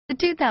The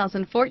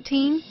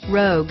 2014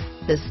 Rogue.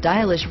 The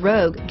stylish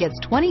Rogue gets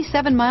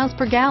 27 miles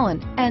per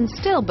gallon and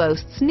still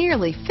boasts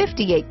nearly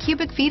 58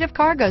 cubic feet of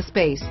cargo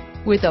space.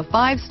 With a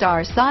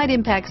 5-star side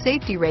impact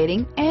safety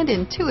rating and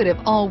intuitive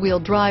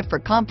all-wheel drive for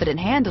confident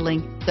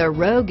handling, the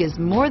Rogue is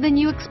more than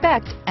you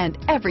expect and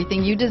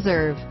everything you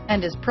deserve,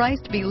 and is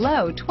priced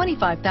below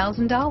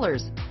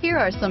 $25,000. Here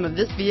are some of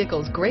this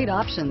vehicle's great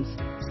options: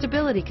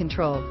 stability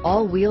control,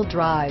 all-wheel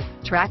drive,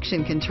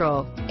 traction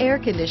control, air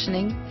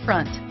conditioning,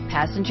 front,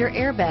 passenger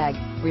airbag,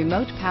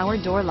 remote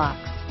power door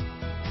locks,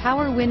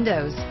 power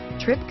windows,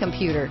 trip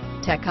computer,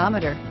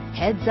 tachometer,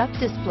 heads-up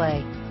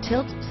display,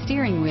 tilt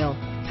steering wheel,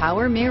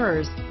 power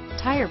mirrors,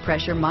 tire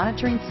pressure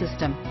monitoring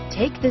system.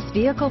 Take this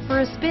vehicle for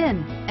a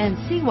spin and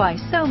see why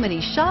so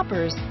many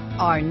shoppers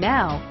are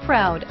now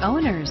proud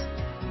owners.